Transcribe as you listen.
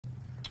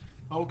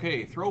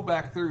Okay,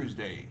 Throwback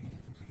Thursday.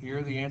 Here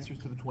are the answers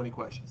to the 20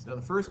 questions. Now,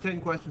 the first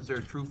 10 questions are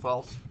true,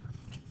 false.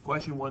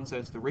 Question 1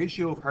 says the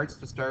ratio of hearts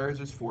to stars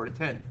is 4 to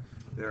 10.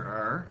 There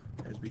are,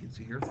 as we can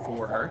see here,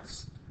 4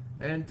 hearts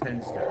and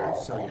 10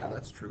 stars. So yeah,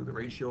 that's true. The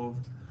ratio of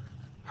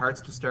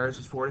hearts to stars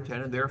is 4 to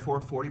 10, and therefore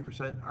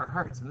 40% are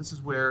hearts. And this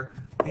is where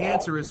the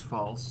answer is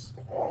false,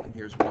 and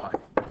here's why.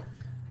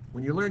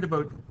 When you learned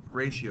about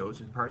ratios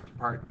and part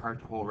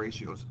to whole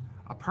ratios,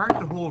 a part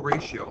to whole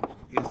ratio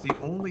is the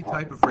only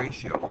type of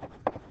ratio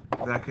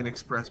that can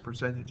express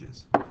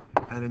percentages.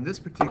 And in this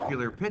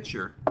particular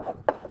picture,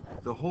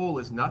 the whole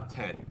is not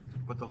 10,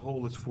 but the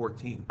whole is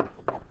 14.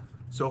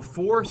 So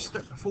four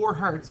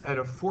hearts out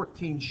of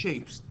 14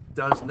 shapes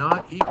does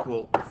not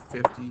equal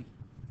 50%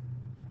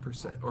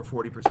 or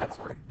 40%,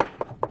 sorry.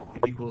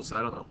 It equals,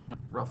 I don't know,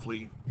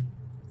 roughly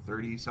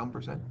 30 some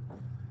percent,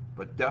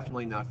 but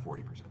definitely not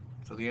 40%.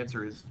 So the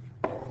answer is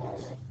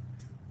false.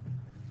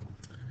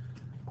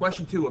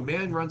 Question 2, a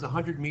man runs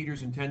 100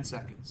 meters in 10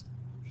 seconds.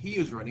 He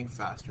is running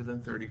faster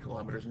than 30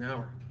 kilometers an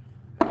hour.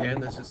 Again,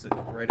 this is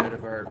right out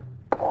of our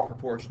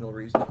proportional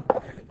reasoning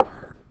and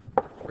our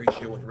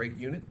ratio and rate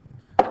unit.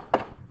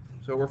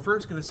 So we're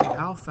first going to see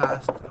how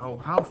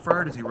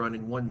far does he run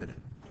in 1 minute?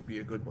 Would be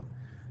a good one.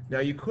 Now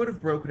you could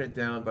have broken it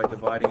down by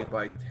dividing it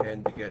by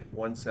 10 to get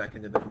 1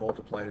 second and then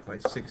multiplied it by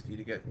 60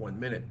 to get 1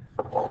 minute.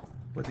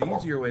 But the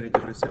easier way to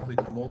do it is simply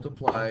to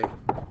multiply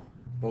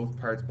both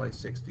parts by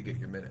 6 to get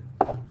your minute.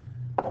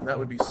 And that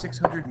would be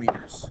 600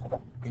 meters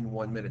in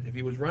 1 minute. If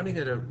he was running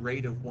at a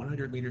rate of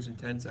 100 meters in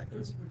 10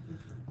 seconds,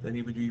 then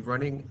he would be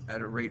running at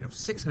a rate of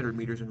 600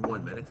 meters in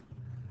 1 minute.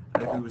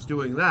 And if he was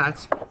doing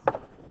that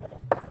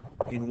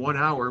in 1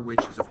 hour, which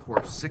is of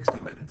course 60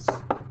 minutes,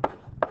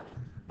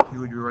 he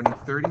would be running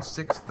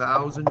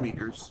 36,000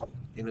 meters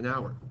in an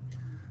hour.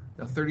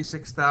 Now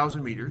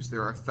 36,000 meters,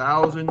 there are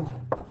 1,000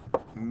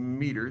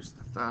 meters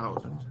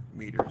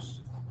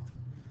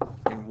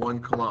in 1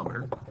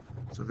 kilometer.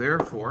 So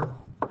therefore,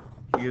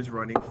 he is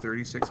running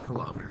 36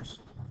 kilometers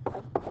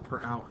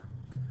per hour.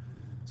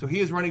 So he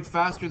is running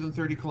faster than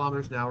 30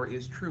 kilometers an hour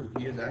is true.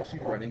 He is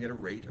actually running at a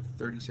rate of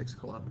 36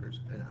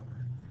 kilometers an hour.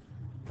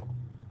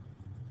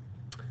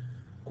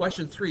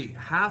 Question 3,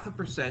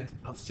 0.5%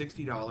 of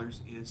 $60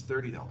 is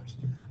 $30.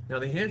 Now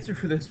the answer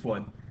for this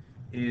one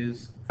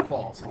is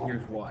false, and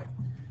here's why.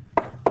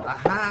 A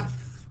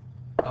half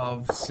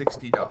of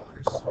 $60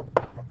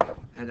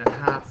 and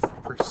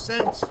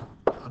 0.5%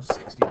 of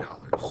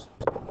 $60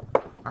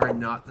 are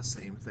not the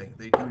same thing.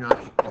 They do not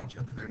equal each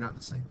other. They're not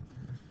the same.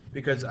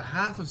 Because a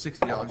half of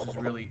 $60 is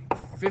really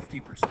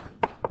 50%.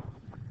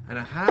 And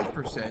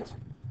 0.5%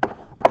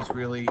 is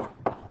really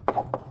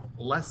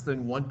less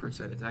than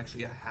 1%. It's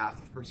actually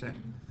 0.5%.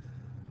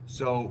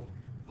 So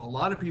a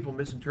lot of people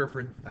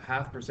misinterpret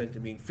 0.5% to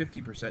mean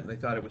 50%, and they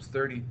thought it was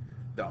 $30,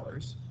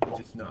 which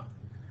it's not.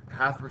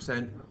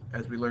 0.5%,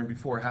 as we learned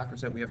before,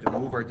 0.5% we have to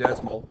move our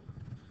decimal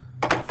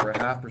for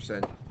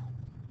 0.5%.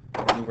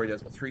 Move our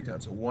decimal 3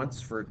 times. So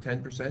once for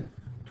 10%,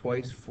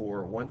 twice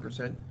for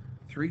 1%,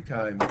 3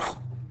 times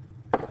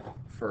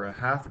for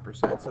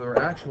 0.5%. So our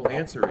actual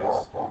answer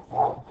is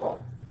 0.5%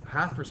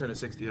 of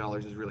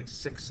 $60 is really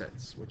 6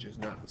 cents, which is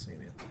not the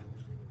same answer.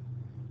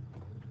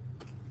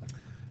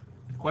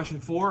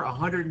 Question 4,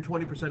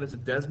 120% as a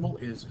decimal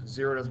is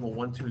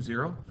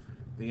 0.120.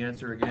 The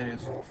answer again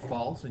is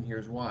false, and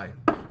here's why.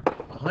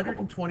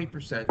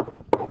 120%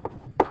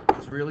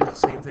 is really the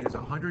same thing as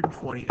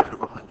 120 out of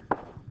 100.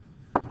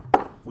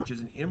 Which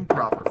is an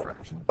improper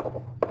fraction,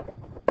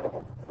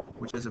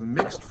 which is a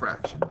mixed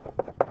fraction,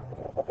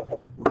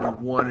 would be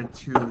 1 and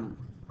 2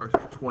 or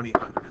 20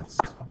 hundredths,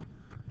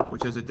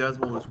 which as a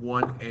decimal is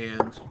 1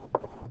 and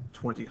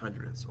 20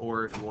 hundredths,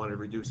 or if you want to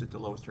reduce it to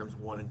lowest terms,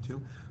 1 and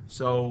 2,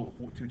 so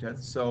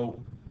 2/10. So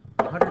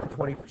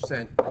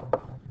 120%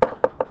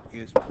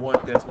 is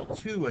 1 decimal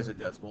 2 as a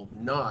decimal,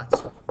 not,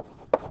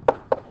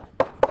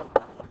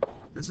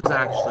 this is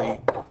actually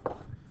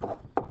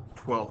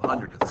 12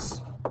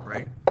 hundredths,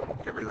 right?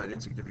 Get rid of that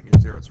insignificant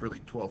 0. It's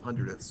really 12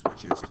 hundredths,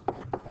 which is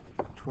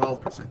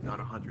 12%, not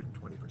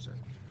 120%.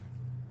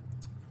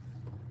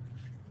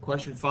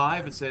 Question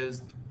 5, it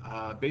says,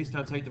 base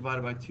times height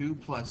divided by 2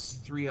 plus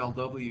 3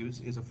 LWs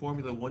is a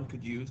formula one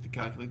could use to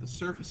calculate the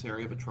surface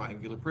area of a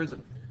triangular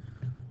prism.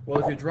 Well,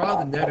 if you draw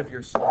the net of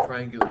your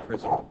triangular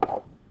prism,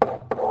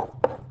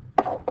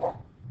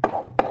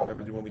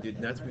 remember when we did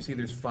nets, we see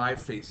there's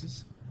 5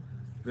 faces.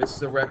 This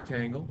is a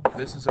rectangle,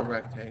 this is a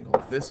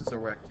rectangle, this is a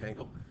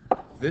rectangle,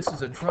 this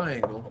is a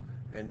triangle,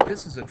 and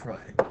this is a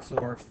triangle. So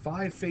our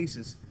 5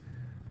 faces.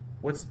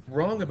 What's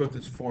wrong about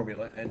this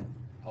formula, and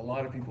a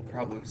lot of people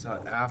probably saw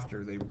it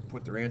after they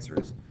put their answer,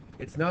 is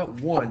it's not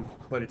 1,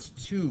 but it's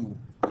 2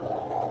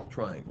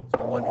 triangles.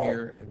 1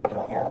 here and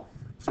 1 here.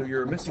 So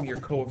you're missing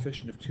your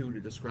coefficient of 2 to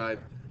describe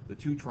the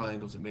 2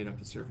 triangles that made up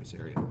the surface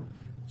area.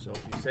 So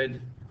if you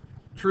said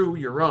true,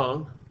 you're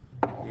wrong.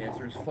 The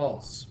answer is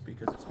false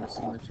because it's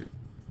missing the 2.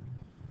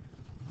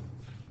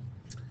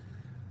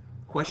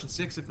 Question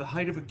 6, if the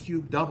height of a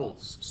cube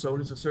doubles, so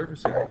does the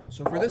surface area.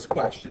 So for this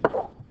question,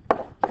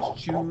 just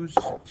choose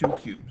 2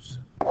 cubes.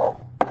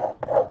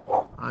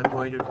 I'm going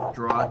going to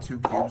draw two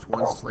cubes,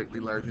 one slightly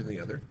larger than the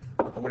other.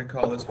 I'm going to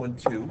call this one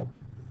 2.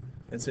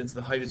 And since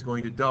the height is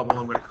going to double,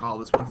 I'm going to call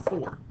this one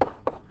 4.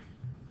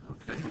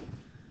 Okay.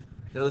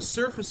 Now the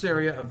surface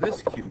area of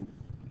this cube,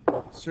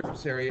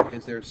 surface area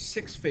is there are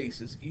 6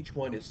 faces, each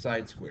one is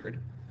side squared.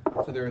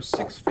 So there are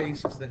 6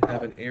 faces that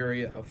have an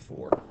area of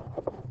 4.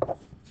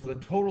 So the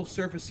total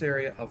surface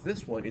area of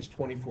this one is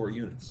 24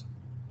 units.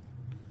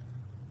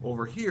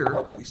 Over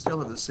here, we still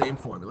have the same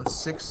formula,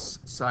 6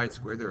 side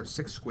squared. There are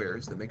 6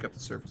 squares that make up the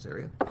surface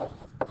area.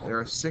 There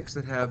are 6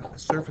 that have a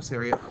surface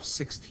area of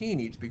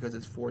 16 each because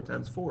it's 4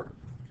 times 4,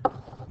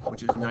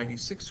 which is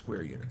 96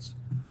 square units.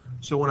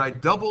 So when I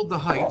doubled the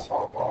height,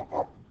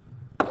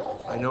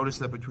 I noticed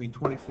that between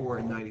 24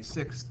 and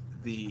 96,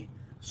 the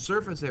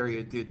surface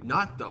area did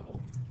not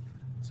double.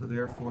 So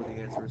therefore, the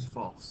answer is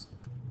false.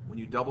 When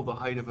you double the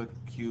height of a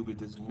cube, it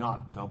does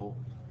not double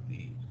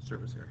the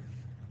surface area.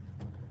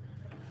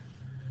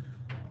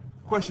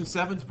 Question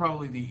 7 is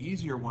probably the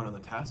easier one on the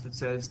test. It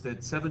says that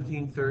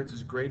 17/3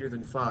 is greater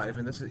than 5,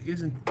 and this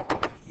isn't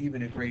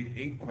even a grade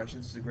 8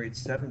 question, this is a grade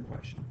 7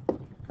 question.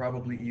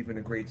 Probably even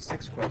a grade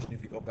 6 question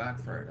if you go back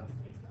far enough.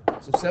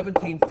 So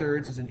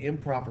 17/3 is an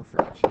improper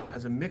fraction.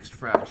 As a mixed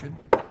fraction,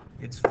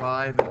 it's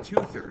 5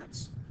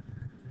 2/3.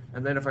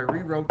 And then if I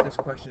rewrote this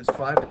question as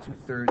 5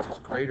 2/3 is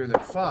greater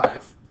than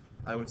 5,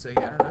 I would say,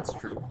 yeah, that's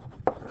true.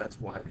 That's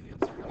why the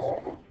answer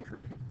is true.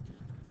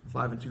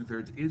 5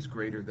 2/3 is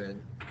greater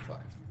than 5.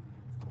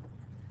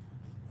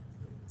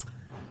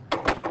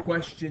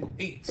 Question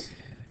 8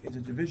 is a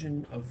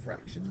division of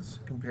fractions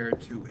compared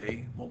to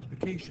a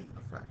multiplication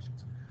of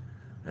fractions.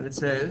 And it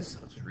says,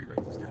 let's just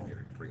rewrite this down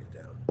here and bring it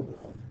down.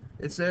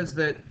 It says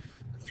that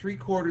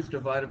 3/4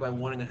 divided by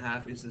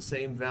 1.5 is the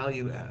same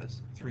value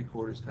as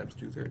 3/4 times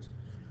 2/3.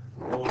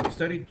 Well, when we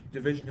studied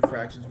division of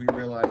fractions, we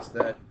realized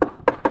that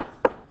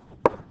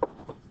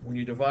when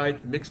you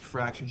divide mixed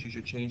fractions, you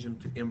should change them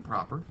to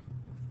improper.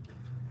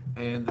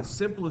 And the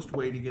simplest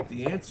way to get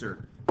the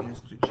answer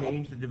is to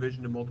change the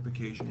division to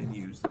multiplication and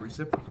use the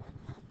reciprocal.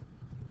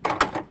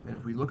 And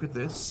if we look at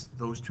this,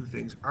 those two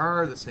things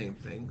are the same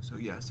thing. So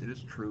yes, it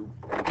is true.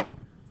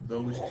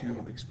 Those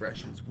two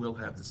expressions will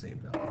have the same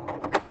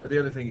value. The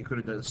other thing you could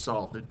have done is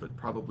solved it, but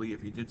probably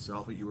if you did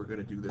solve it, you were going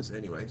to do this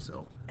anyway,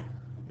 so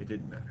it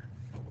didn't matter.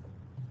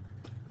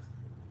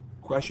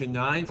 Question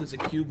 9 says a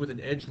cube with an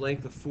edge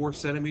length of 4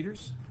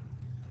 centimeters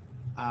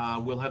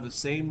will have the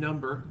same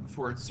number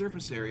for its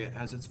surface area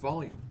as its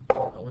volume.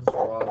 Now let's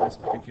draw this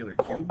particular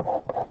cube.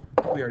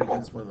 We already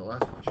did this one in the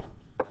last question.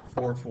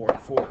 4, 4,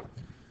 and 4.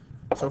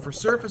 So for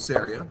surface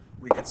area,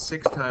 we get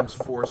 6 times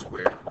 4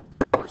 squared,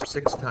 or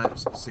 6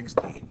 times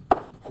 16,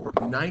 or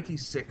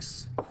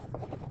 96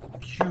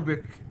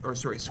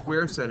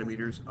 square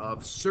centimeters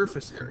of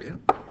surface area.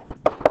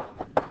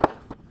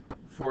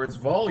 For its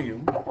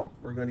volume,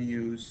 we're going to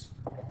use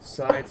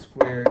side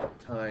squared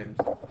times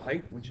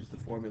height, which is the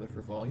formula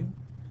for volume.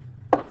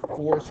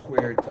 4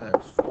 squared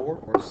times 4,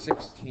 or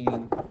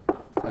 16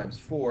 times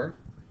 4.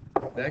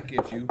 That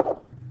gives you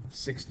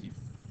 60.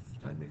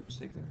 I made a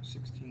mistake there.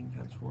 16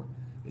 times 4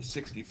 is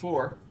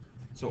 64.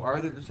 So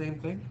are they the same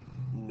thing?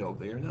 No,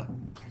 they are not.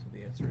 So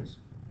the answer is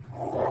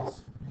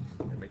false.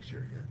 I'm going to make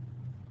sure here.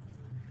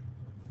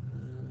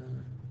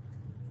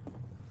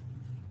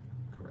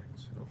 Correct.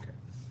 Okay.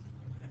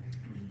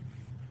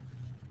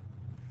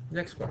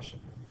 Next question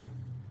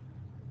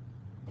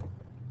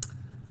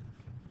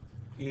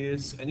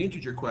is an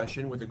integer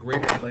question with a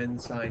greater than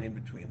sign in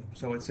between them.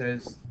 So it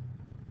says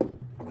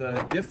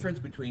the difference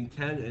between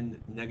 10 and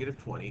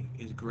 -20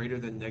 is greater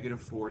than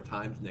 -4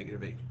 times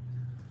 -8.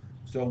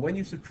 So when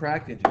you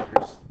subtract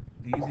integers,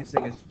 the easiest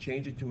thing is to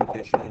change it to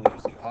addition and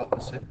use the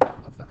opposite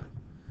of that.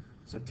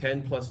 So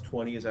 10 plus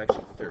 20 is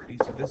actually 30.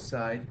 So this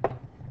side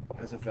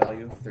has a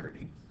value of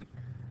 30.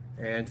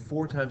 And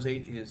 4 times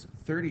 8 is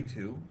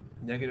 32.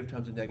 Negative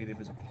times a negative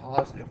is a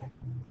positive.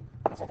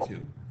 That's a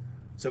 2.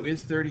 So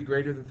is 30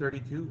 greater than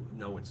 32?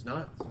 No, it's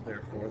not. So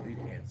therefore, the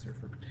answer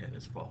for 10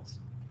 is false.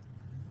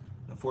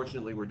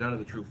 Unfortunately, we're done at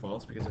the true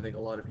false because I think a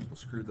lot of people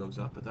screwed those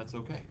up, but that's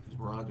okay because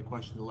we're on to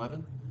question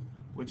 11,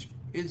 which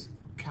is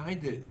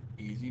kind of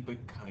easy, but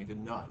kind of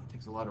not. It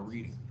takes a lot of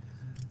reading.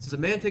 It says a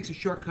man takes a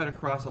shortcut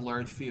across a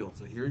large field.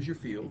 So here's your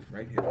field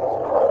right here.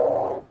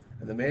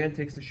 And the man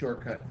takes the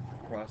shortcut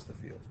across the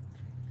field.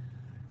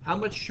 How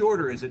much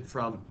shorter is it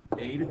from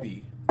A to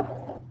B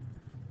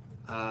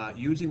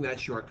using that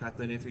shortcut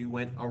than if he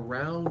went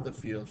around the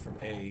field from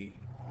A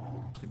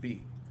to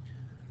B?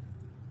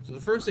 So the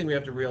first thing we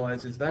have to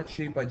realize is that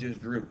shape I just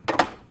drew,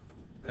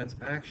 that's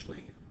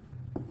actually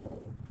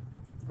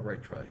a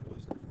right triangle,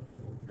 isn't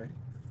it? Okay?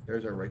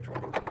 There's our right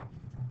triangle.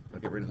 I'll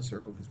get rid of the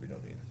circle because we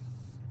don't need it,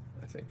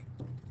 I think.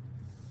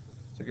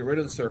 So get rid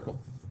of the circle.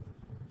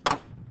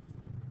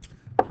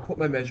 Put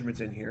my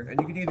measurements in here, and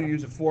you can either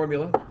use a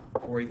formula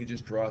or you can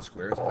just draw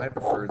squares. I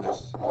prefer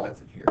this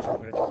method here, so I'm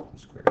going to draw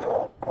squares.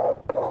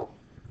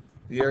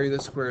 The area of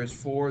the square is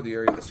 4, the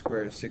area of the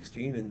square is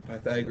 16, and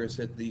Pythagoras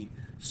said the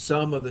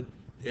sum of the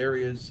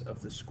areas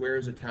of the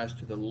squares attached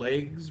to the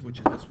legs, which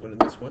is this one and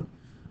this one,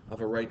 of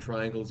a right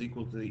triangle is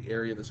equal to the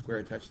area of the square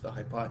attached to the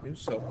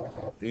hypotenuse.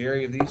 So the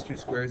area of these two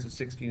squares is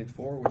 16 and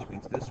 4, which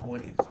means this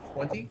one is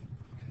 20.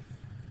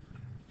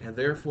 And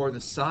therefore,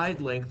 the side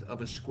length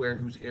of a square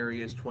whose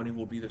area is 20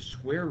 will be the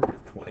square root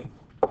of 20,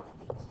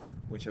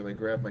 which if I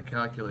grab my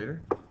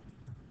calculator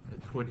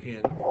and put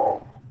in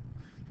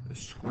the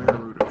square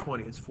root of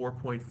 20, it's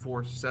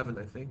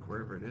 4.47, I think,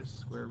 wherever it is.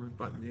 Square root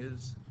button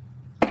is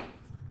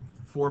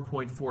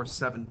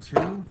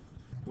 4.472,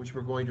 which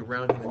we're going to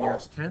round to the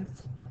nearest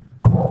tenth,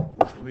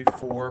 which will be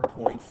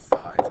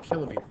 4.5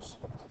 kilometers.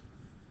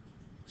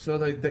 So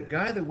the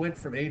guy that went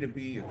from A to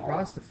B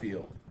across the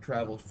field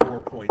traveled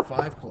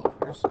 4.5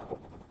 kilometers.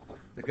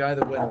 The guy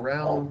that went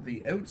around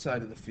the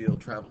outside of the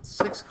field traveled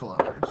 6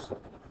 kilometers.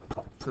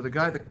 So the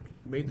guy that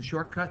made the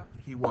shortcut,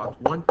 he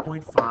walked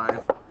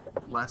 1.5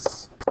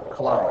 less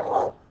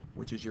kilometers,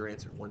 which is your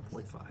answer,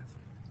 1.5.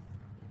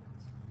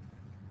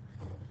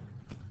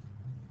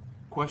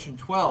 Question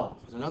 12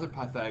 is another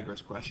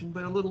Pythagoras question,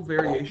 but a little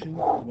variation,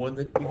 one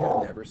that we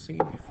have never seen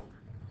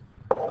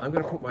before. I'm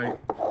going to put my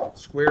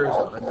squares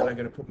on, and then I'm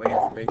going to put my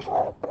information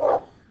in.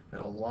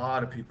 And a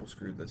lot of people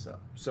screwed this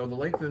up. So the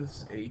length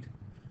is 8.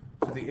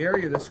 So the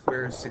area of this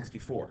square is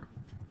 64.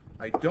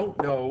 I don't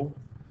know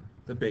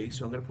the base,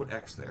 so I'm going to put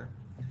x there.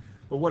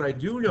 But what I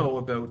do know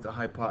about the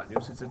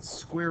hypotenuse is it's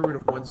square root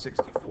of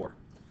 164.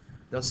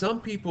 Now some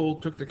people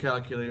took the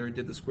calculator and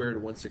did the square root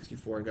of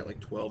 164 and got like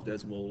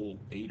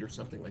 12.8 or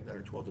something like that,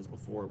 or 12.4,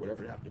 or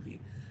whatever it happened to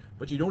be.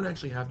 But you don't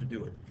actually have to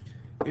do it.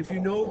 If you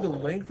know the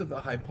length of the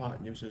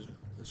hypotenuse is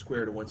the square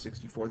root of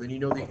 164, then you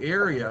know the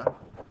area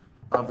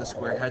of the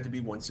square had to be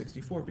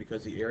 164,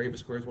 because the area of a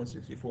square is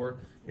 164.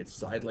 Its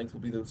side length will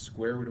be the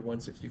square root of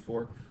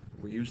 164.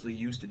 We're usually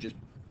used to just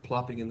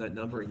plopping in that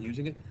number and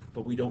using it,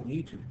 but we don't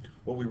need to.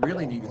 What we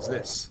really need is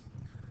this.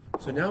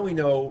 So now we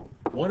know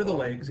one of the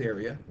legs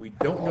area, we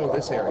don't know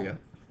this area,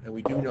 and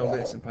we do know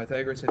this. And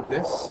Pythagoras said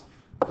this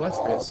plus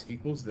this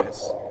equals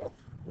this,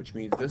 which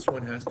means this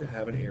one has to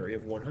have an area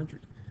of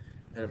 100.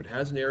 And if it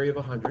has an area of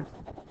 100,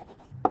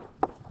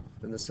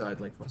 then the side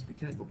length must be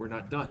 10, but we're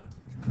not done.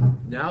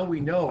 Now we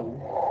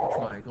know the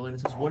triangle, and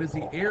it says, what is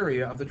the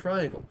area of the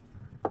triangle?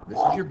 This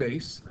is your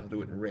base. I'll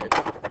do it in red.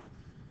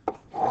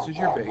 This is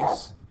your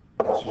base.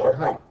 This is your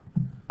height.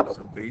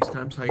 So base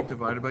times height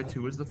divided by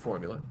 2 is the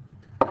formula.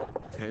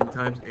 10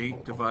 times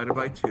 8 divided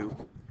by 2,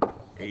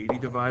 80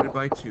 divided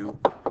by 2.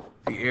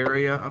 The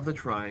area of the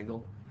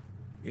triangle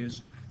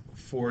is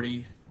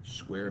 40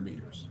 square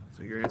meters.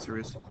 So your answer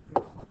is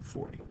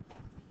 40.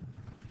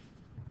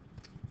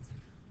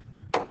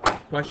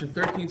 Question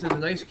 13 says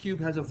an ice cube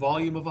has a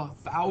volume of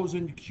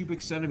 1,000 cubic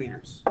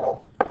centimeters.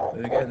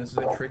 And again, this is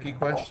a tricky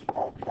question.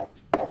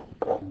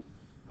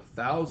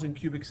 1,000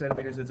 cubic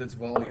centimeters is its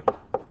volume.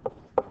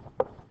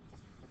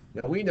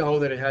 Now we know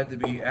that it had to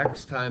be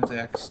x times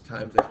x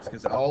times x,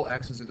 because all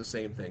x's are the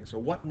same thing. So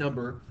what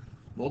number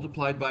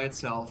multiplied by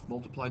itself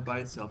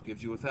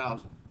gives you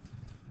 1,000?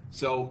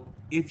 So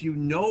if you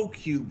know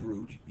cube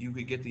root, you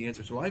could get the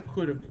answer. So I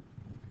could have,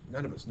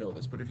 none of us know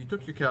this, but if you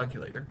took your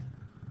calculator,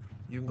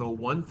 you can go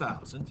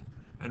 1,000,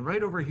 and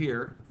right over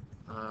here,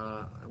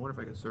 I wonder if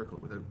I can circle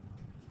it without,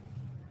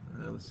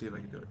 let's see if I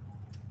can do it.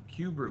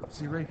 Cube root,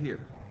 see right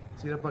here.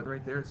 See that button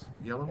right there? It's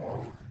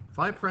yellow. If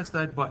I press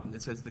that button,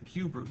 it says the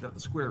cube root, not the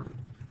square root.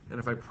 And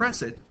if I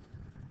press it,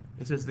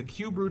 it says the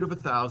cube root of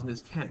 1,000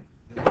 is 10.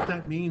 And what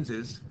that means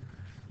is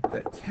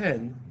that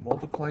 10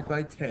 multiplied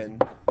by 10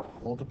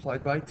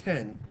 multiplied by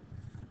 10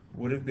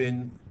 would have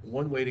been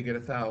one way to get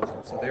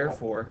 1,000. So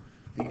therefore,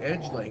 the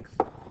edge length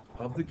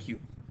of the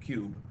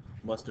cube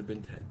must have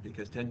been 10,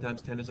 because 10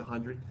 times 10 is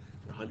 100,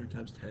 and 100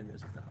 times 10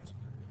 is 1,000.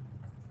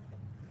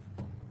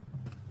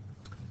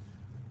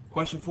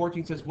 Question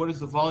 14 says, what is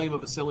the volume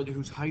of a cylinder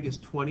whose height is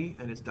 20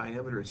 and its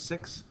diameter is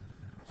 6?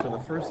 So the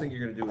first thing you're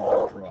going to do is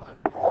just draw it.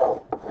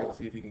 Right?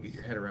 See if you can get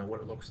your head around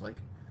what it looks like.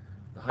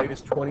 The height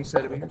is 20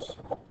 centimeters.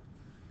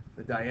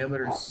 The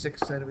diameter is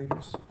 6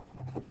 centimeters.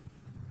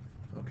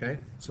 Okay,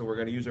 so we're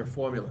going to use our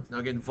formula. Now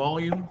again,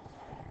 volume,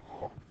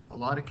 a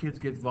lot of kids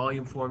get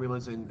volume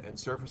formulas and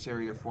surface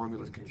area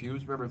formulas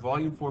confused. Remember,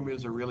 volume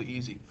formulas are really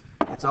easy.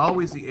 It's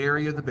always the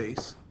area of the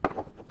base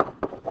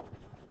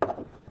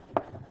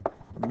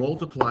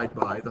multiplied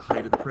by the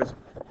height of the prism.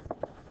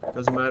 It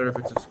doesn't matter if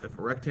it's a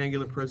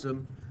rectangular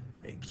prism,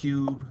 a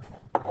cube,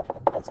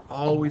 it's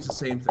always the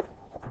same thing.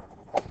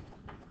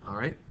 All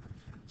right?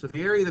 So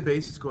the area of the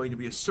base is going to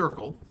be a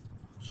circle,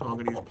 so I'm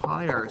going to use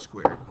pi r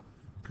squared,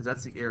 because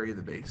that's the area of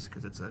the base,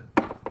 because it's a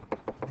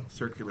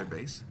circular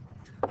base,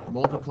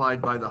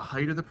 multiplied by the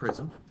height of the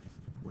prism,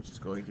 which is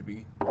going to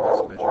be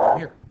this measurement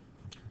here.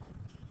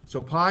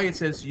 So pi, it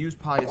says use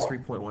pi is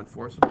 3.14,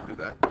 so we'll do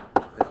that.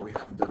 I know we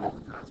haven't done it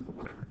in the past, but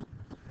whatever.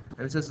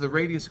 And it says the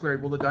radius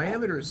squared. Well, the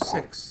diameter is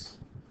 6,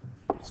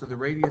 so the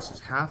radius is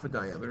half a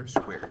diameter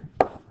squared,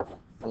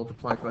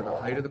 multiplied by the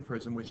height of the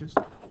prism, which is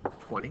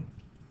 20.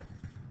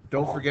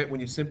 Don't forget, when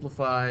you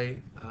simplify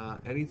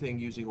anything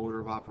using order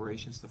of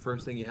operations, the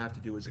first thing you have to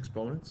do is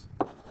exponents.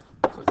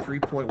 So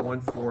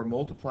 3.14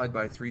 multiplied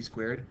by 3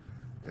 squared.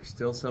 There's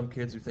still some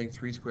kids who think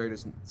 3 squared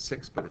is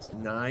 6, but it's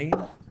 9.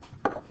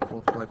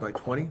 multiplied by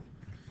 20.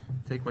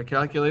 Take my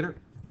calculator,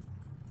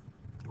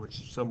 which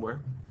is somewhere,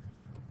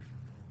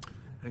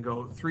 and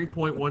go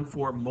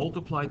 3.14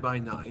 multiplied by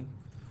 9,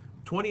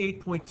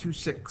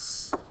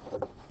 28.26.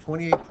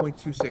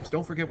 28.26.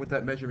 Don't forget what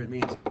that measurement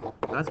means.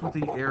 That's what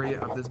the area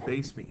of this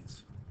base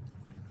means.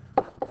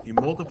 You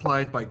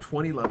multiply it by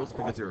 20 levels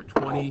because there are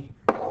 20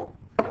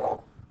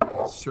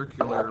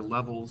 circular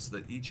levels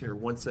that each are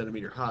 1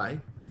 centimeter high.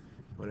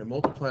 When I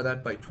multiply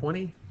that by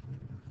 20,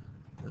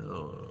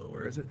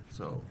 where is it?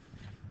 So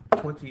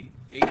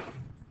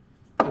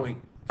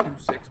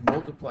 28.26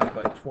 multiplied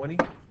by 20,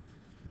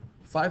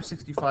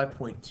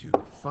 565.2.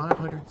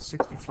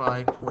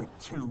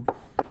 565.2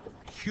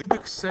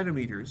 cubic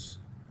centimeters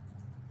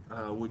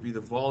would be the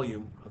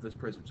volume of this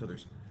prism. So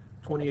there's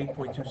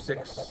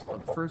 28.26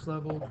 on the first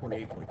level,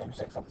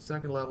 28.26 on the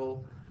second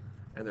level,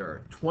 and there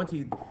are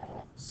 20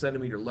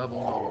 centimeter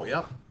levels all the way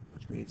up,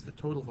 which means the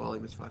total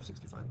volume is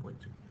 565.2.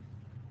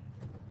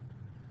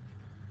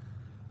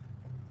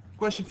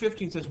 Question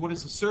 15 says, what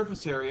is the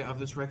surface area of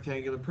this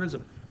rectangular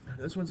prism?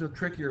 This one's a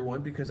trickier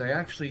one because I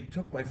actually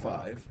took my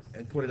 5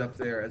 and put it up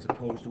there as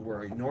opposed to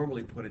where I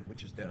normally put it,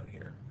 which is down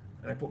here.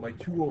 And I put my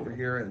 2 over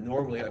here, and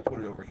normally I put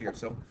it over here.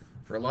 So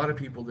for a lot of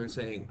people, they're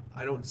saying,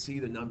 I don't see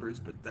the numbers,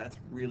 but that's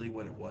really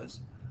what it was.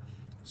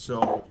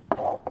 So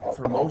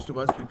for most of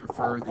us, we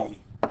prefer the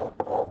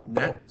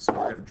net. So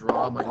we're going to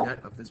draw my net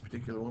of this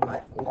particular one.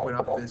 I open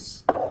up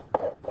this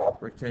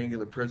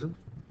rectangular prism.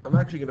 I'm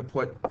actually going to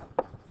put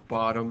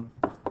bottom,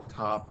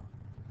 top,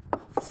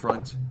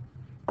 front,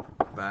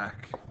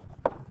 back,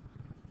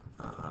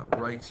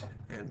 right,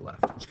 and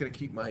left. I'm just going to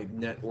keep my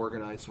net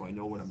organized so I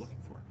know what I'm looking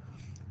for.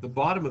 The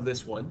bottom of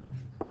this one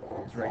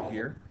is right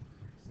here.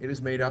 It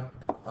is made up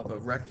of a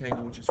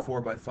rectangle which is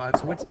 4 by 5,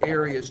 so its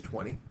area is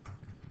 20.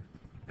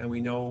 And we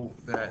know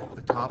that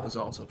the top is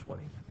also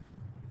 20.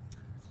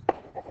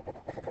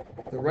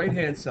 The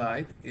right-hand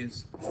side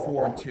is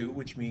 4 and 2,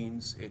 which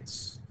means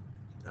it's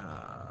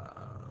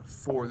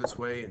 4 this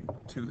way and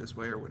 2 this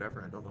way or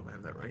whatever. I don't know if I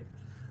have that right.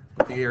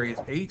 But the area is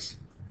 8,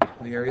 and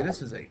the area of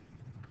this is 8.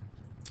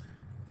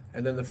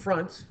 And then the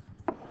front is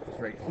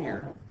right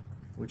here,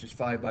 which is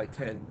 5 by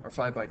 10, or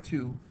 5 by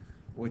 2,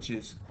 which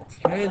is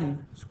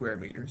 10 square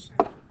meters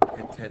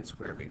and 10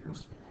 square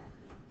meters.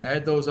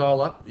 Add those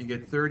all up, you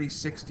get 30,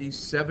 60,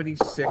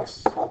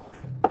 76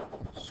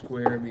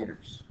 square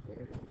meters.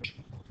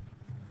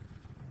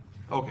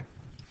 Okay,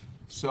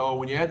 so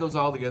when you add those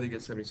all together, you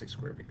get 76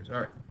 square meters.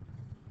 All right,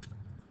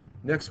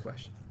 next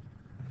question.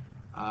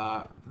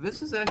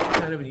 This is actually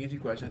kind of an easy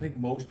question. I think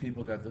most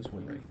people got this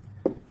one right.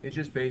 It's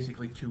just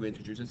basically 2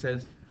 integers. It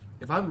says,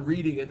 if I'm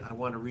reading it, I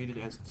want to read it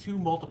as 2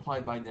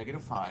 multiplied by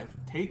 -5,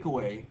 take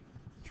away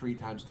 3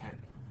 times 10.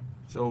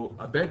 So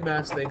a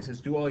bedmass thing says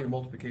do all your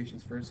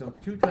multiplications first. So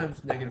 2 times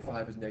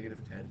 -5 is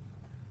 -10.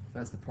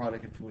 That's the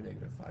product of 2 and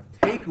 -5.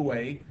 Take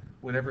away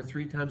whatever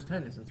 3 times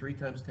 10 is. And 3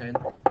 times 10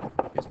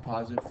 is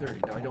positive 30.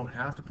 Now I don't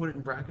have to put it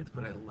in brackets,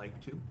 but I like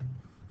to.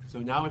 So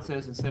now it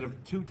says instead of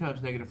 2 times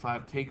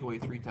 -5, take away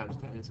 3 times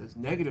 10, it says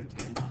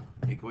 -10,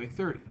 take away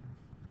 30.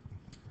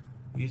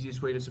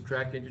 Easiest way to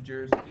subtract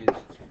integers is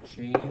to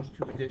change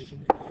to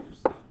addition and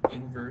use the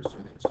inverse,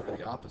 or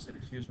the opposite,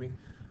 excuse me,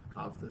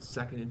 of the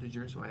second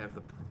integer. So I have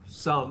the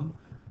sum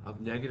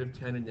of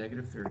 -10 and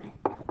 -30,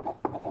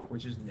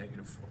 which is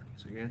 -40.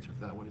 So your answer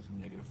for that one is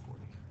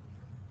 -40.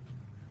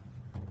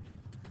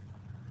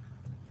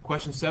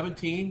 Question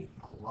 17,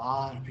 a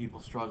lot of people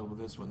struggle with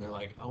this one. They're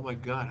like, oh my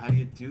God, how do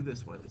you do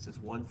this one? It says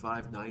 1,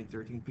 5, 9,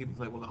 13. People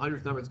say, well, the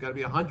 100th number has got to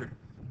be 100.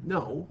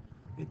 No,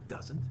 it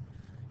doesn't.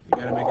 You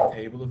got to make a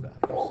table of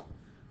values.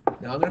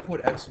 Now I'm going to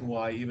put x and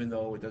y, even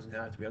though it doesn't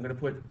have to be. I'm going to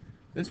put,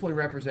 this one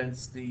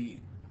represents the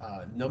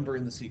number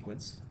in the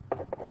sequence.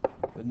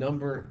 The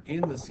number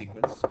in the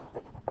sequence.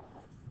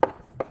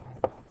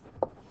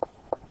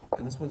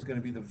 And this one's going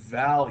to be the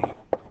value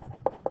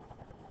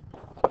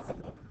of the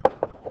number.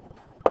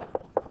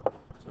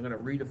 So I'm going to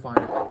redefine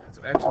it.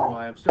 So x and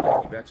y, I'm still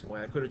going to keep x and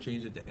y. I could have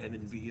changed it to n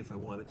and v if I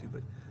wanted to,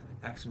 but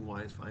x and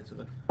y is fine. So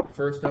the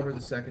first number,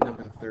 the second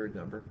number, the third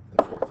number,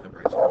 the fourth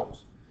number, I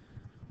suppose.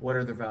 What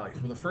are their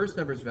values? Well, the first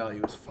number's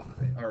value is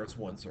 5, or it's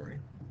 1, sorry.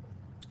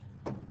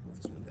 Move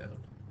this one down.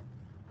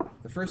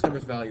 The first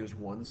number's value is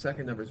 1, the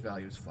second number's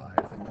value is 5,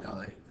 and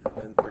 9, and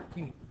then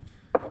 13.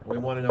 We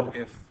want to know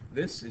if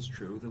this is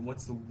true, then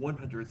what's the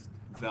 100th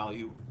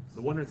value,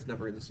 the 100th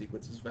number in the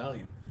sequence's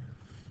value?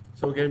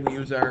 So again, we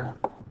use our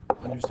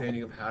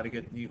understanding of how to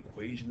get the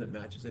equation that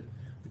matches it.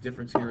 The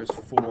difference here is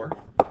 4,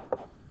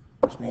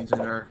 which means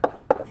in our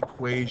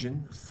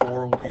equation,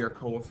 4 will be our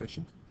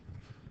coefficient.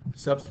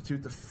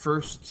 Substitute the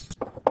first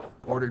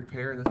ordered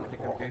pair, in this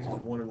particular case is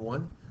 1 and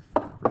 1.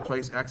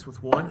 Replace x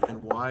with 1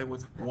 and y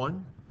with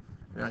 1.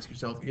 And ask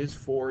yourself, is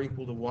 4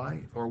 equal to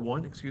y, or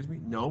 1, excuse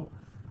me? No.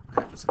 I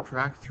have to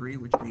subtract 3,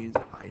 which means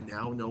I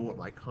now know what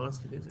my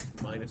constant is. It's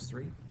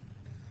 -3.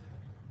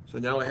 So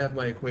now I have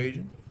my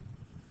equation.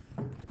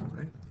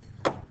 Okay.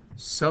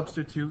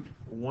 Substitute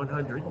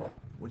 100,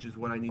 which is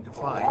what I need to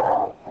find,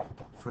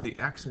 for the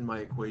x in my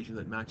equation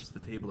that matches the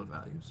table of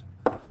values.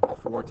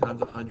 4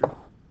 times 100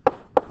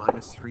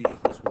 minus 3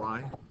 equals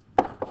y.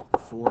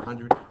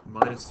 400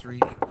 minus 3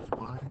 equals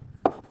y.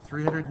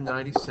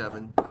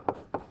 397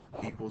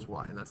 equals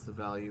y. And that's the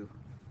value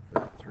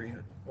of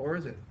 300. Or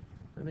is it?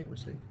 I make a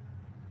mistake.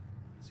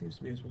 It seems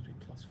to me it's supposed to be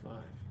plus 5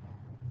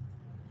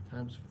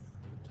 times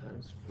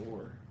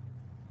 4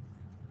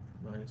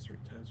 minus 3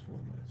 times 4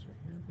 minus 3.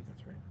 Yeah, I think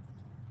that's right.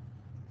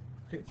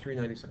 Okay,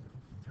 397.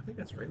 I think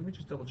that's right. Let me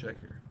just double check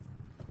here.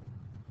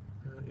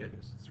 Yeah, it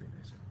is. It's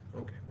 397.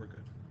 Okay, we're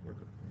good. We're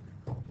good.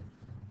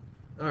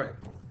 All right.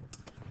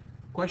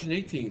 Question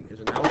 18 is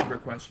an algebra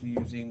question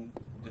using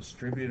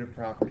distributive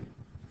property.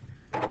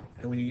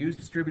 And when you use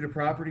distributive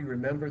property,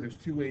 remember there's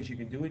two ways you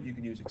can do it. You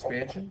can use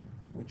expansion,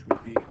 which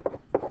would be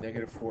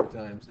negative 4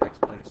 times x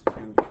minus 2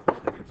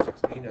 equals negative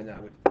 16, and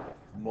that would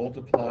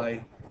multiply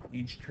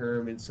each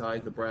term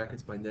inside the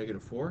brackets by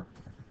negative 4.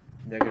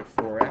 Negative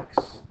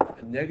 4x.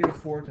 And negative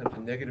 4 times a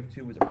negative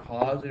 2 is a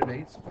positive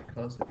 8, so my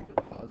constant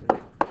equals positive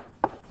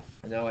 8.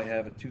 And now I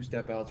have a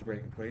two-step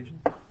algebraic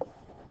equation.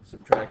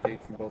 Subtract 8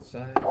 from both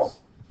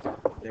sides.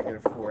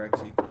 Negative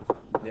 4x equals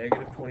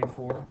negative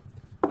 24.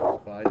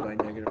 Divide by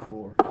negative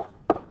 4.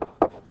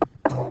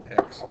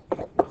 X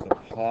equals a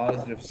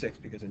positive 6,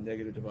 because a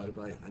negative divided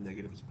by a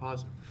negative is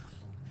positive.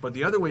 But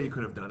the other way you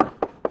could have done it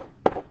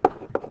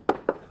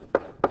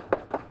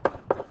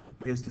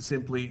is to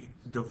simply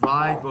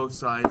divide both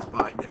sides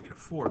by negative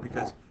 4,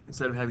 because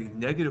instead of having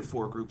negative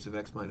 4 groups of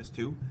x minus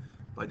 2,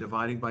 by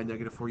dividing by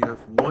negative 4, you have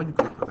one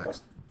group of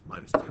x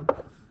minus 2.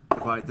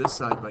 Divide this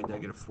side by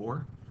negative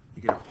 4.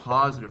 You get a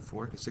positive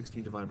 4, because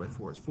 16 divided by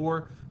 4 is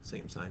 4.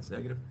 Same sign's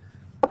negative.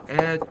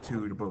 Add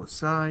 2 to both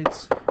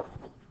sides.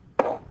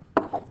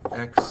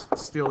 X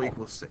still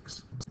equals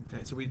 6.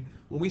 Okay, so when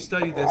we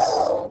studied this,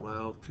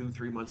 well,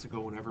 2-3 months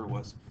ago, whenever it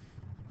was,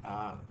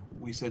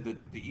 we said that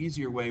the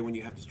easier way when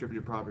you have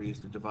distributive property is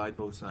to divide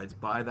both sides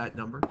by that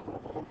number.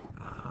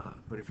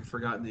 But if you've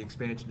forgotten, the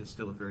expansion is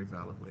still a very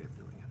valid way of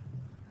doing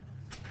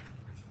it.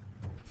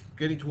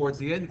 Getting towards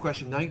the end,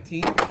 question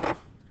 19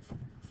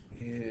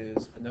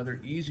 is another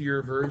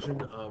easier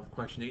version of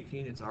question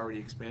 18. It's already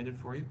expanded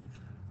for you.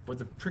 But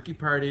the tricky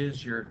part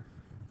is your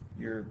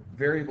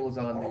variable is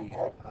on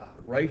the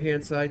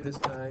right-hand side this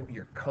time.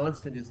 Your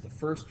constant is the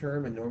first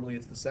term, and normally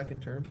it's the second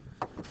term.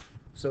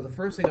 So the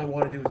first thing I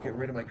want to do is get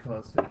rid of my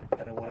constant,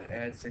 and I want to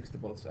add 6 to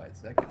both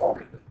sides. That gets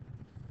rid of it.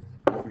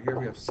 Over here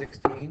we have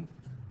 16,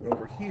 but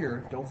over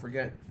here, don't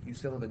forget, you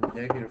still have a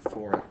negative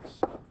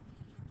 4x.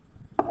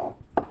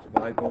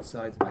 Divide both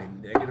sides by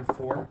negative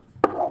 4.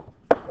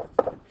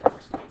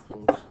 X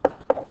equals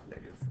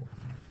negative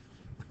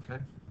 4.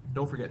 Okay?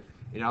 Don't forget,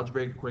 in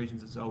algebraic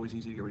equations, it's always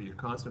easy to get rid of your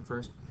constant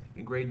first.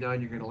 In grade 9,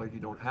 you're going to learn you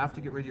don't have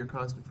to get rid of your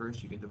constant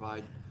first. You can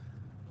divide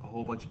a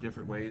whole bunch of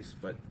different ways,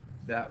 but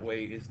that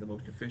way is the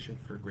most efficient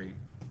for grade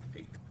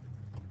 8.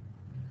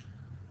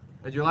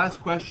 And your last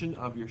question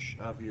of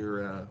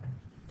your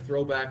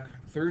Throwback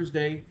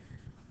Thursday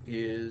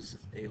is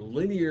a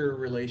linear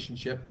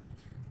relationship.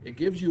 It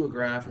gives you a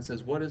graph and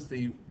says, what is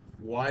the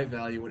y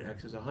value when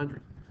x is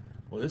 100?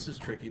 Well, this is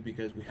tricky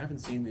because we haven't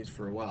seen these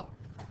for a while.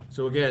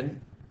 So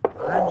again,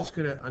 I'm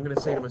gonna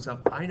say to myself,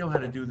 I know how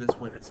to do this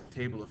when it's a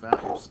table of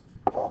values.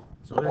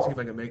 So let's see if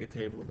I can make a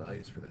table of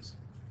values for this.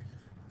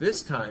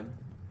 This time,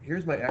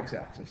 here's my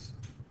x-axis,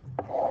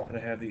 and I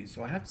have these.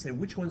 So I have to say,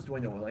 which ones do I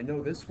know? Well, I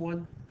know this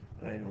one,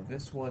 and I know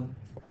this one,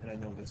 and I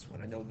know this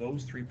one. I know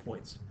those 3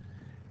 points.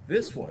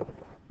 This one,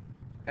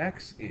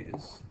 x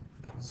is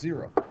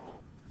 0.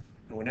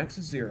 And when x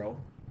is 0,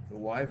 the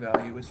y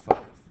value is 5.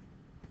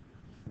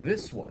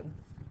 This one,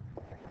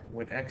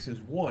 when x is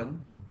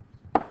 1,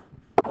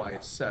 y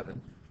is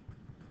 7.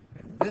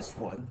 And this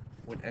one,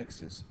 when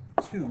x is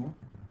 2,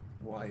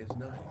 y is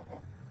 9.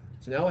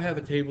 So now I have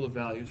a table of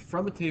values.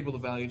 From a table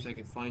of values, I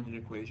can find an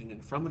equation,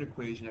 and from an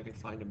equation, I can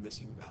find a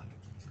missing value.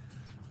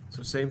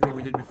 So same thing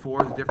we did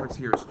before. The difference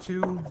here is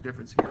 2. The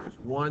difference here is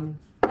 1.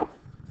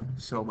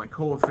 So my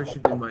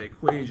coefficient in my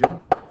equation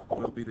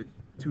will be the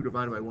 2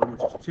 divided by 1,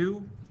 which is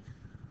 2.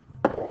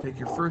 Take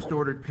your first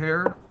ordered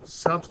pair,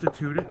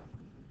 substitute it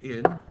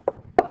in.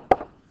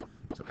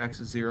 So x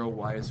is 0,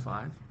 y is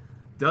 5.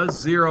 Does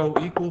 0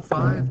 equal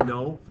 5?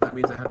 No. That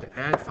means I have to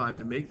add 5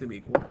 to make them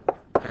equal.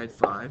 Add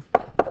 5.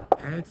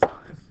 Add 5.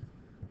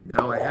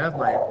 Now I have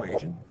my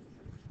equation.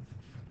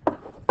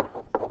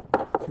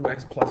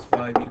 2x plus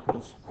 5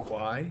 equals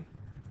y.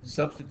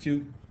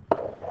 Substitute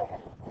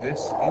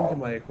this into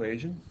my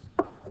equation.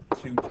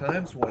 2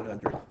 times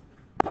 100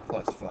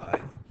 plus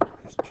 5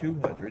 is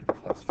 200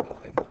 plus 5.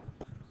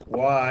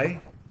 Y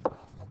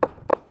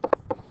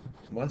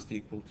must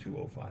equal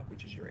 205,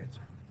 which is your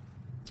answer.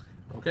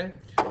 Okay?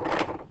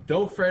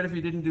 Don't fret if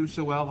you didn't do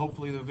so well.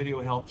 Hopefully the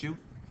video helped you.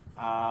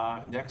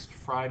 Next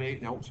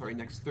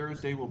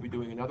Thursday, we'll be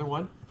doing another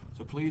one.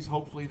 So please,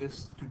 hopefully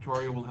this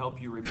tutorial will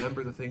help you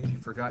remember the things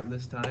you've forgotten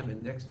this time,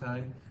 and next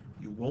time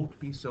you won't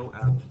be so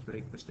apt to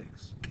make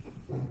mistakes.